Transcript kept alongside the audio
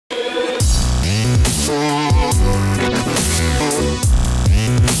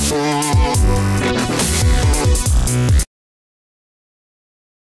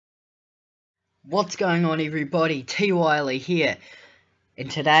What's going on, everybody? T. Wiley here, and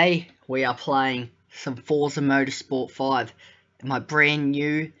today we are playing some Forza MotorSport 5 in my brand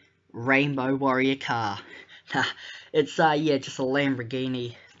new Rainbow Warrior car. It's just a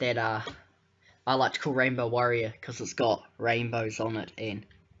Lamborghini that I like to call Rainbow Warrior because it's got rainbows on it, and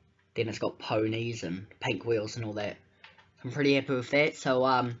then it's got ponies and pink wheels and all that. I'm pretty happy with that. So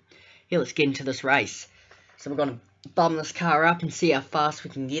yeah, let's get into this race. So we're gonna bum this car up and see how fast we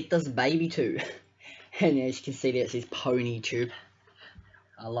can get this baby to. And as you can see there, it says pony tube.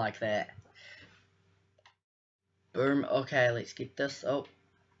 I like that. Boom. Okay, let's get this. Oh,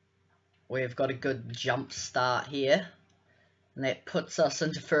 we've got a good jump start here, and that puts us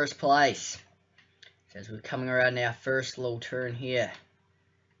into first place. So as we're coming around our first little turn here,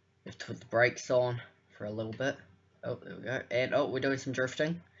 we have to put the brakes on for a little bit. Oh, there we go. And oh, we're doing some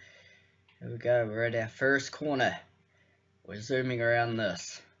drifting. There we go. We're at our first corner. We're zooming around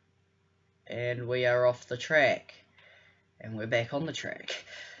this, and we are off the track, and we're back on the track.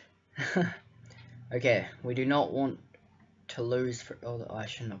 Okay, we do not want to lose for, oh, I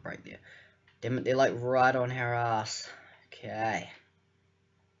should not brake there. Damn it, they're like right on our ass. Okay.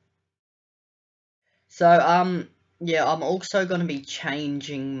 So, yeah, I'm also going to be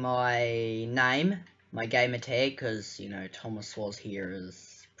changing my name, my gamer tag, because, you know, Thomas Was Here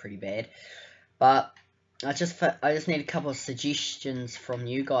is pretty bad. But I just need a couple of suggestions from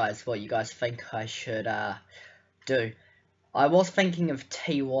you guys, what you guys think I should do. I was thinking of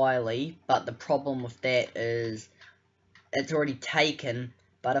T. Wiley, but the problem with that is it's already taken.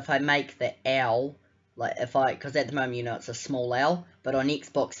 But if I make the L, like because at the moment, you know, it's a small L, but on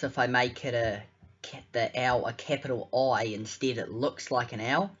Xbox, if I make it the L a capital I instead, it looks like an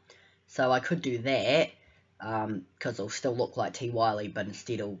L. So I could do that, because it'll still look like T. Wiley, but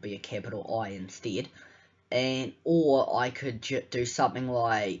instead it'll be a capital I instead. Or I could do something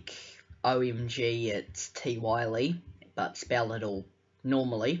like OMG, it's T. Wiley, but spell it all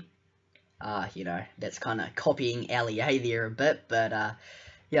normally. You know, that's kind of copying LEA there a bit, but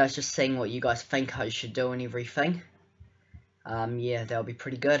yeah, I was just seeing what you guys think I should do and everything. Yeah, that'll be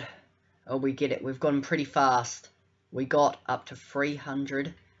pretty good. Oh, we get it. We've gone pretty fast. We got up to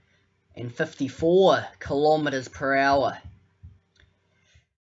 354 kilometers per hour.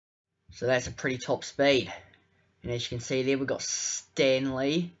 So that's a pretty top speed. And as you can see there, we've got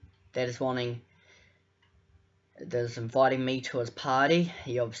Stanley that is inviting me to his party.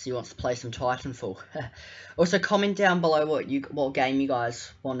 He obviously wants to play some Titanfall. Also, comment down below what game you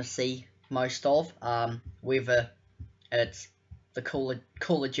guys want to see most of. Whether it's the Call of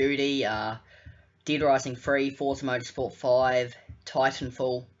Duty, Dead Rising 3, Forza MotorSport 5,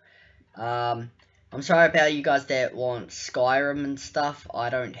 Titanfall. I'm sorry about you guys that want Skyrim and stuff. I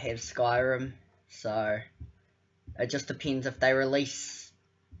don't have Skyrim, so it just depends. If they release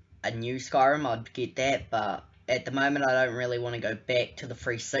a new Skyrim, I'd get that, but at the moment I don't really want to go back to the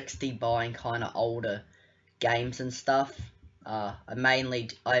 360 buying kind of older games and stuff. I mainly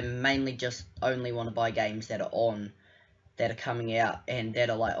just only want to buy games that are coming out and that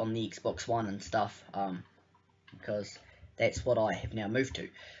are like on the Xbox One and stuff, because that's what I have now moved to.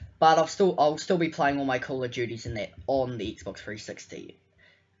 But I'll still be playing all my Call of Duties and that on the Xbox 360.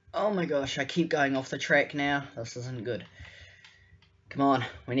 Oh my gosh, I keep going off the track now. This isn't good. Come on,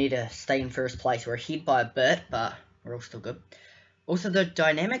 we need to stay in first place. We're ahead by a bit, but we're all still good. Also, the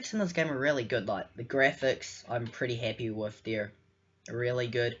dynamics in this game are really good. Like, the graphics, I'm pretty happy with. They're really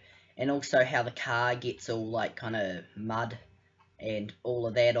good. And also how the car gets all, like, kind of mud and all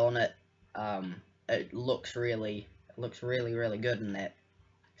of that on it. It looks really good in that.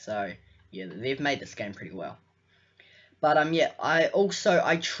 So, yeah, they've made this game pretty well. But, yeah, I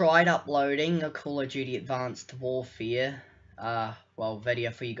tried uploading a Call of Duty Advanced Warfare, video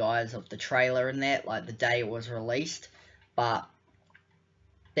for you guys of the trailer and that, like, the day it was released, but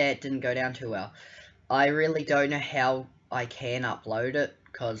that didn't go down too well. I really don't know how I can upload it,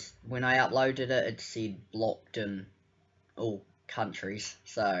 because when I uploaded it, it said blocked in all countries,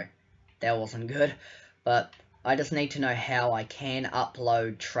 so that wasn't good. But I just need to know how I can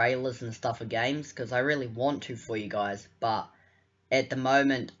upload trailers and stuff of games, because I really want to for you guys, but at the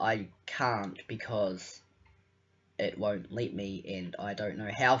moment I can't because it won't let me and I don't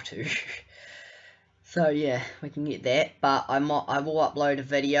know how to. So yeah, we can get that, but I will upload a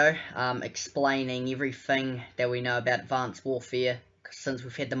video explaining everything that we know about Advanced Warfare, since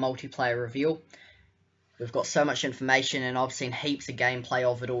we've had the multiplayer reveal. We've got so much information and I've seen heaps of gameplay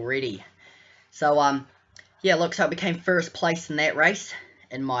of it already. So yeah, looks like we came first place in that race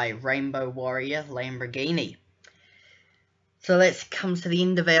in my Rainbow Warrior Lamborghini. So that comes to the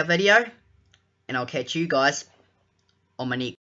end of our video, and I'll catch you guys on my next